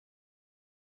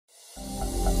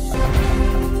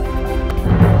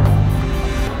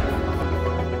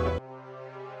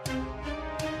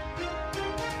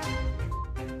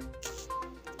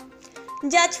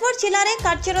जाजपुर जिले में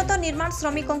कार्यरत निर्माण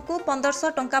श्रमिकों को 1500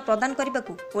 टंका प्रदान करने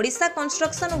को ओडिशा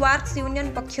कंस्ट्रक्शन वर्क्स यूनियन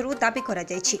पक्षरु दाबी करा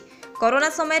जायछि। कोरोना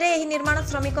समय रे एही निर्माण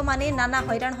श्रमिक माने नाना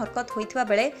हैरान हरकत होइथिबा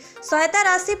बेले सहायता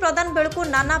राशि प्रदान बेलकु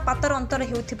नाना पातर अंतर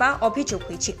हेउथिबा अभियोग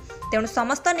होइछि। तेणु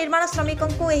समस्त निर्माण श्रमिकों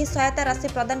को एही सहायता राशि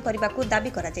प्रदान करने को दाबी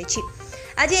करा जायछि।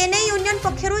 आज एने यूनियन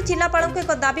पक्षरु जिलापाल को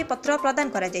एक दाबी पत्र प्रदान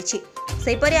करा जायछि।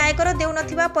 सेहीपरि आयकर देउ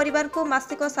नथिबा परिवार को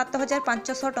मासिक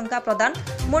 7500 टंका प्रदान,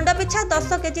 मुंड पिछा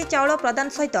 10 केजी चाउल प्रदान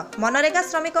सहित मनरेगा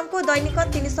श्रमिकों को दैनिक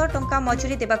 300 टंका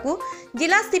मजूरी देबाकू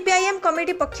जिला सीपीआईएम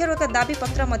कमिटी पक्षरु एक दाबी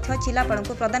पत्र मध्य जिलापाल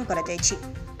को प्रदान करा जायछि।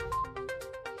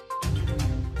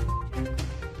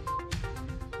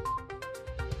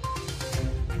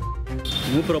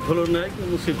 मु प्रफुल्ल नायक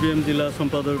मु सीपीएम जिला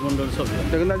संपादक मंडल सभ्य।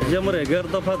 आज आम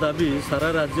 11 दफा दाबी सारा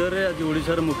राज्य में आज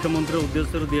ओडिशार मुख्यमंत्री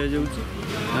उद्देश्य दि जाऊँगी।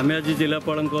 आम आज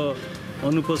जिलापाल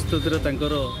अनुपस्थित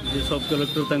सब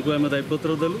कलेक्टर आम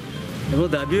दायीपत्र देलु और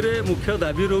दाबी मुख्य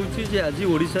दाबी रोचे आज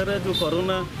ओडिशार जो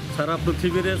कोरोना सारा पृथ्वी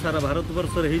में सारा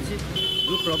भारतवर्ष रही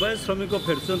जो प्रवासी श्रमिक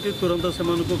फेरचंती तुरंत से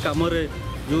कम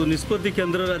जो निष्पत्ति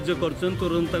केन्द्र राज्य कर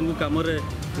तुरंत कम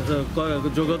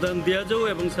योगदान दि जाऊ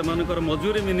एवं से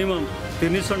मजूरी मिनिमम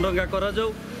 300 टंका करा जाऊ।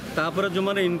 तापर जो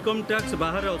मैंने इनकम टैक्स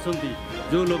बाहर अच्छा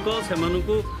जो लोक से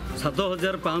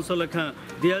 7500 लेखा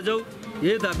दि जाऊ।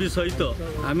 ये दाबी सहित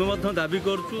आम दाबी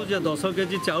करूँ 10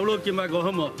 केजी चाउल कि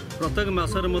गहम प्रत्येक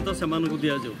मसरे से दि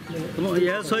जाऊ।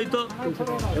 यह सहित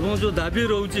एवं जो दाबी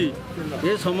रोचे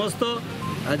ये समस्त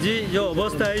आज जो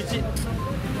अवस्था है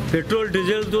पेट्रोल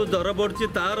डीजेल जो दर बढ़ी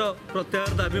तार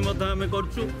प्रत्याहार दाबी आम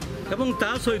करूँ। एवं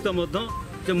ता सहित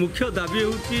जो मुख्य दाबी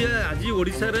हूँ आज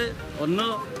ओडिशा रे अन्न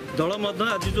दल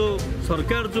आज जो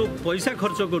सरकार जो पैसा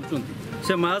खर्च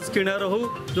कर मास्क किणार हो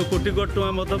जो कोटी कोटी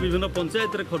टଙ୍କା विभिन्न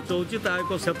पंचायत रे खर्च होची ता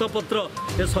एक श्वेतपत्र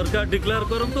ये सरकार डिक्लेयर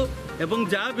करंतु एवं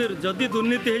जहाँ भी जदि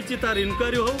दुर्नीति होती तार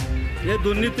इनक्वारी हो ये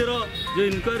दुर्नीतिर जो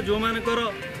इनक्वारी जो मानकर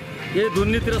ये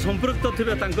दुर्नीतिर संपृक्त थे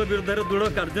विरुद्ध दृढ़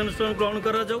कार्यानुष्ठान ग्रहण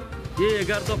करा जाऊ। ये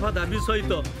 11 दफा दाबी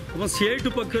सहित और सीआईटी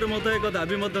पक्षर एक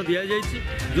दाबी दि जाए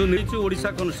जो नहीं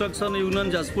ओडिशा कंस्ट्रक्शन यूनियन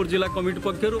जाजपुर जिला कमिटी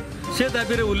पक्षर से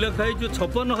दाबी में उल्लेख है जो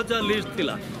 56,000 लिस्ट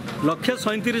थिला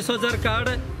 1,37,000 कार्ड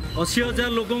 80,000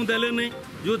 लोक देले नहीं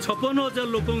जो 56,000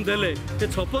 लोक देले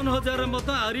 56,000 मत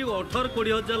आरी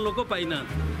 18-20,000 लोक पाईना।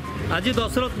 आज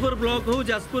दशरथपुर ब्लॉक हो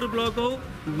जाजपुर ब्लॉक हो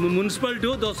म्युनिसिपालिटी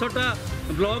हो 10टा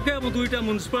ब्लॉक और 2टा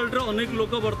म्युनिसिपालिटी अनेक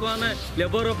लोक बर्तमान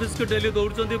लेबर ऑफिस को डेली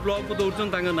दौड़ ब्लॉक को दौड़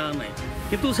ना ना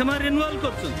किंतु से रिन्यूअल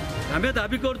कर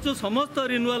दाबी कर समस्त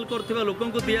रिन्यूअल कर लोक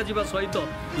दि जा सहित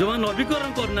जो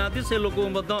नवीकरण करना से लोक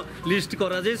लिस्ट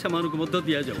करा से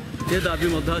दि जाऊ। ये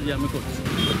दाबी आज आम कर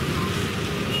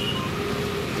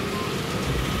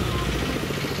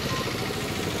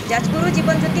जाजपुर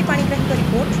जीवन ज्योति पाणिग्राही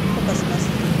रिपोर्ट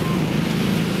फोकस।